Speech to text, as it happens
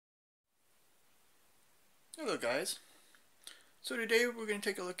Hello guys. So today we're going to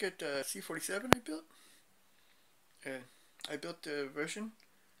take a look at C-47 I built. I built the version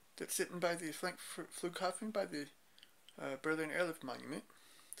that's sitting by the Frankfurt Flughafen by the Berlin Airlift monument.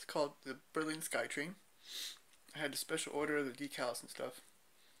 It's called the Berlin Skytrain. I had a special order of the decals and stuff.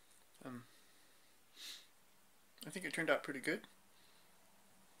 I think it turned out pretty good.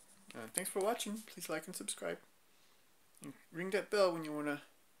 Thanks for watching. Please like and subscribe. And ring that bell when you want to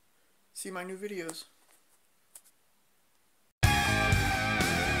see my new videos.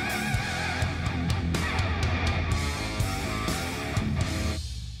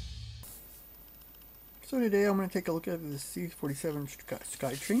 So today I'm going to take a look at the C-47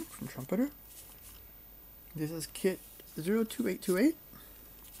 Skytrain from Trumpeter. This is kit 02828.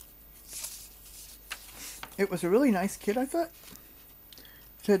 It was a really nice kit, I thought.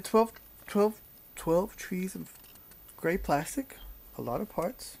 It had 12 trees of gray plastic, a lot of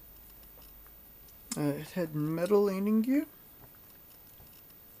parts. It had metal landing gear,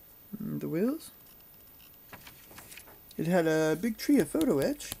 the wheels. It had a big tree of photo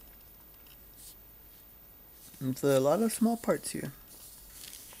etch. It's a lot of small parts here.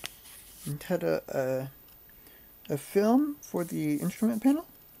 It had a film for the instrument panel.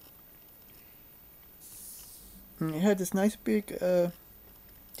 And it had this nice big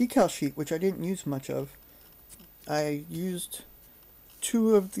decal sheet, which I didn't use much of. I used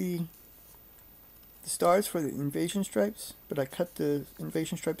two of the stars for the invasion stripes, but I cut the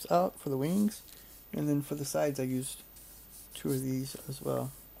invasion stripes out for the wings, and then for the sides I used two of these as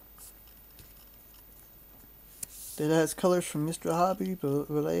well. It has colors from Mr. Hobby,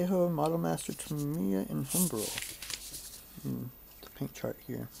 Vallejo, Model Master, Tamiya, and Humbrol. The paint chart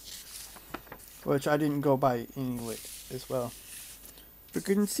here, which I didn't go by anyway as well. But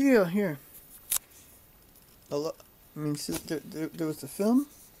you can see here, a lot. I mean, so there was the film,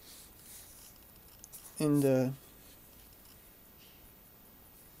 and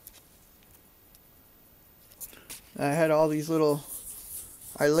I had all these little.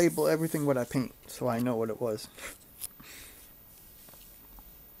 I label everything what I paint, so I know what it was.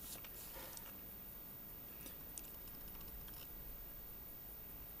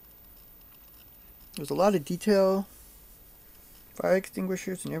 There's a lot of detail, fire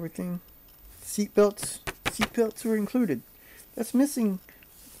extinguishers and everything. Seat belts were included. That's missing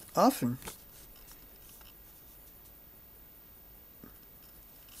often.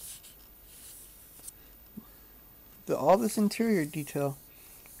 All this interior detail,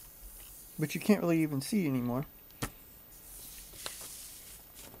 but you can't really even see anymore.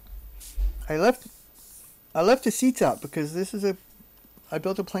 I left the seats out because this is I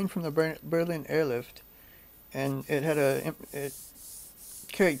built a plane from the Berlin Airlift, and it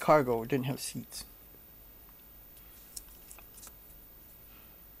carried cargo. It didn't have seats.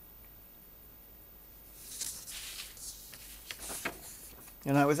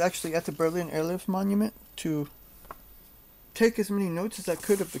 And I was actually at the Berlin Airlift monument to take as many notes as I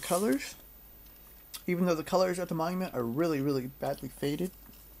could of the colors, even though the colors at the monument are really, really badly faded.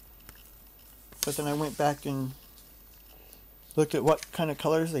 But then I went back and looked at what kind of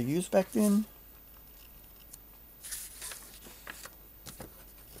colors they used back then,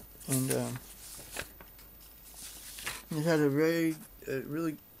 and it had a really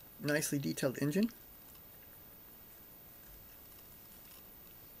nicely detailed engine.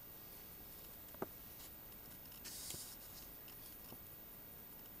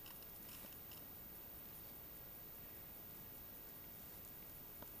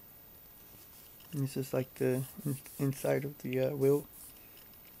 And this is like the inside of the wheel.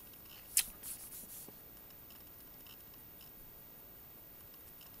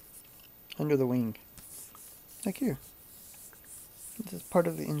 Under the wing. Like here. This is part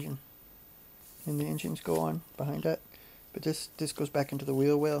of the engine. And the engines go on behind that. But this goes back into the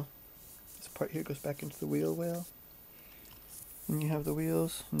wheel well. This part here goes back into the wheel well. And you have the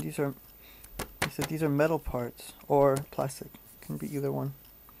wheels. And these are metal parts or plastic. Can be either one.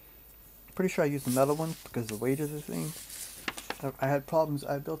 Pretty sure I used the metal one because the weight of the thing. I had problems.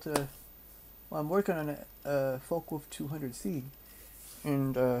 I built I'm working on a Focke 200C,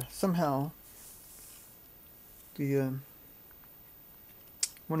 and somehow the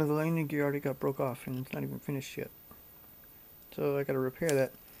one of the landing gear already got broke off, and it's not even finished yet. So I got to repair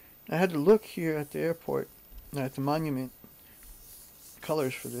that. I had to look here at the airport, at the monument,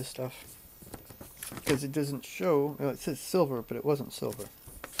 colors for this stuff because it doesn't show. Well, it says silver, but it wasn't silver.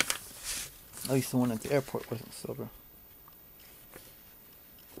 At least the one at the airport wasn't silver.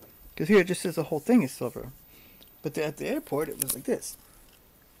 Because here it just says the whole thing is silver. But at the airport it was like this.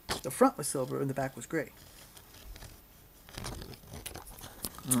 The front was silver and the back was gray.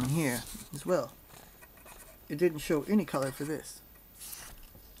 And here as well. it didn't show any color for this.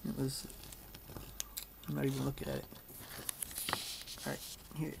 It was, I'm not even looking at it. Alright,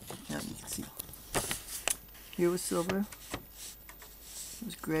 here, now you can see. Here was silver, it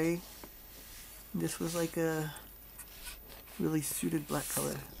was gray, and this was like a really suited black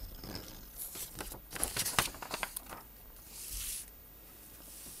color.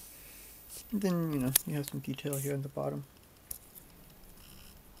 And then, you know, you have some detail here on the bottom.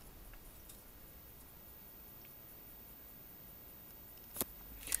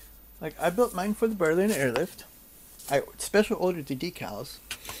 Like, I built mine for the Berlin Airlift. I special ordered the decals.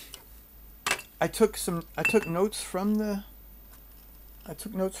 I took notes from the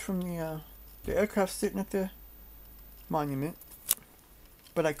aircraft sitting at the monument,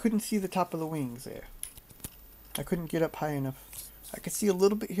 but I couldn't see the top of the wings there. I couldn't get up high enough. I could see a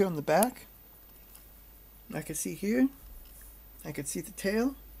little bit here on the back. I could see here. I could see the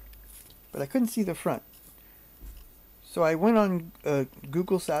tail, but I couldn't see the front. So I went on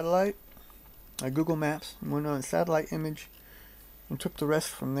Google Satellite, Google Maps, and went on a satellite image and took the rest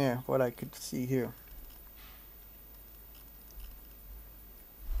from there, what I could see here.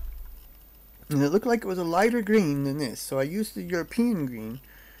 And it looked like it was a lighter green than this, so I used the European green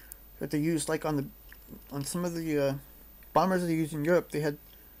that they used, like on some of the bombers they used in Europe. They had,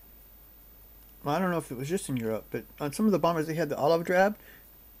 well, I don't know if it was just in Europe, but on some of the bombers they had the olive drab,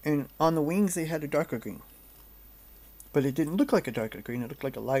 and on the wings they had a darker green. But it didn't look like a darker green, it looked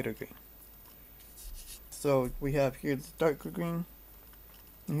like a lighter green. So we have here the darker green,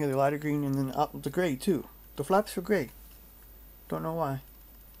 and here the lighter green, and then the gray too. The flaps are gray. Don't know why.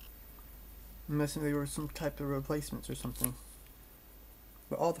 Unless they were some type of replacements or something.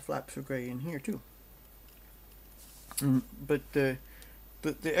 But all the flaps are gray in here too. But the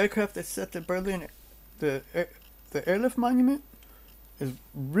aircraft that's at the Berlin, the airlift monument, is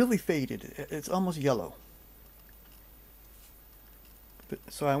really faded. It's almost yellow. But,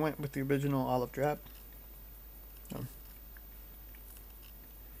 so I went with the original olive drab.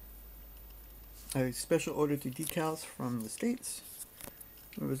 I special ordered the decals from the States.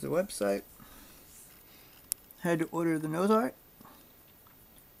 It was the website. Had to order the nose art,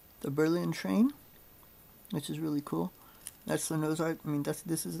 the Berlin train, which is really cool. That's the nose art. I mean,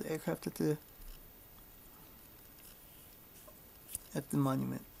 this is the aircraft at the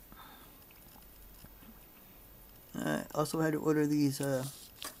monument. I also had to order these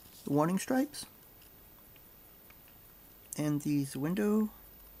warning stripes and these window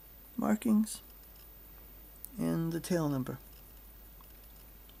markings and the tail number.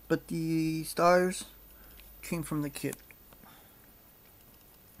 But the stars came from the kit.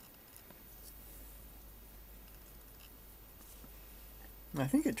 I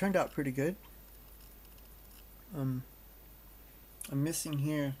think it turned out pretty good. I'm missing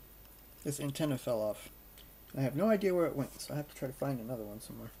here, this antenna fell off. I have no idea where it went, so I have to try to find another one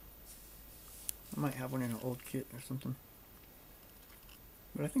somewhere. I might have one in an old kit or something.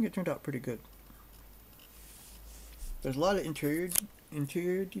 But I think it turned out pretty good. There's a lot of interior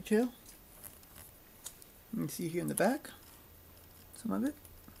detail. You can see here in the back, some of it.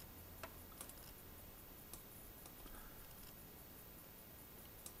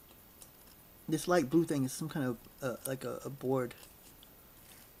 This light blue thing is some kind of like a board.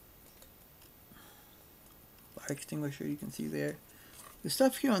 Fire extinguisher you can see there. The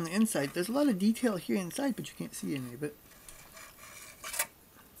stuff here on the inside, there's a lot of detail here inside, but you can't see any of it.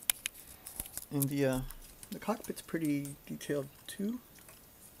 And the cockpit's pretty detailed too.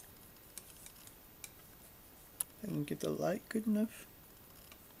 I can get the light good enough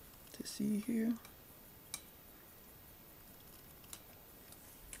to see here.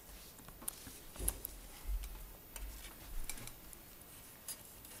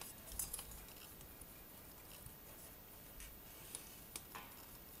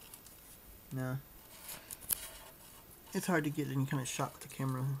 No. It's hard to get any kind of shot with the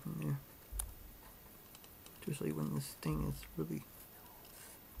camera from there. Especially when this thing is really...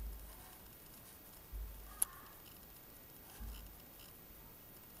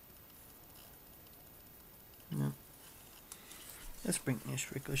 No. Let's bring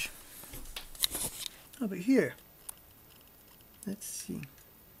English. Over here. Let's see.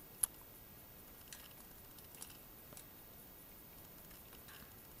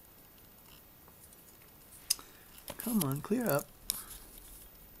 Come on, clear up.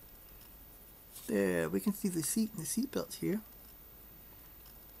 There, we can see the seat and the seat belts here.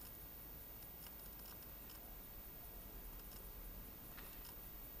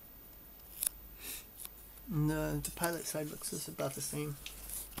 And the pilot side looks just about the same.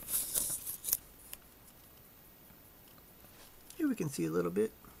 Here we can see a little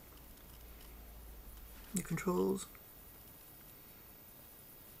bit. The controls.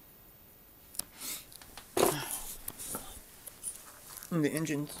 And the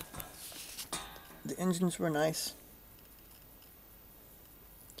engines. The engines were nice.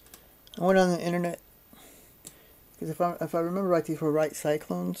 I went on the internet because if I remember right, these were Wright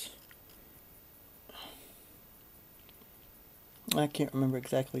Cyclones. I can't remember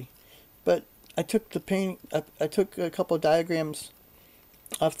exactly, but I took the paint. I took a couple of diagrams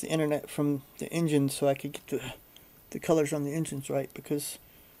off the internet from the engines so I could get the colors on the engines right, because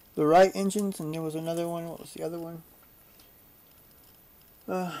the Wright engines, and there was another one. What was the other one?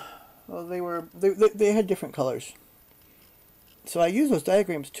 Well, they had different colors. So I use those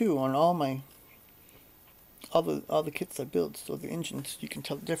diagrams too on all the kits I build. So the engines, you can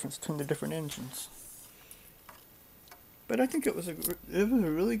tell the difference between the different engines. But I think it was a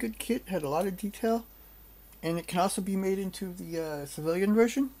really good kit. Had a lot of detail, and it can also be made into the civilian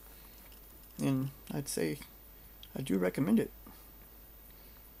version. And I'd say I do recommend it.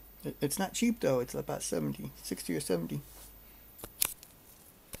 It's not cheap though. It's about 60 or 70.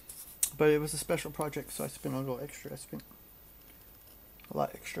 But it was a special project, so I spent a little extra. I spent a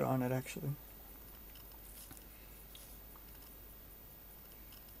lot extra on it, actually.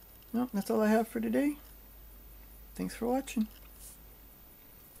 Well, that's all I have for today. Thanks for watching.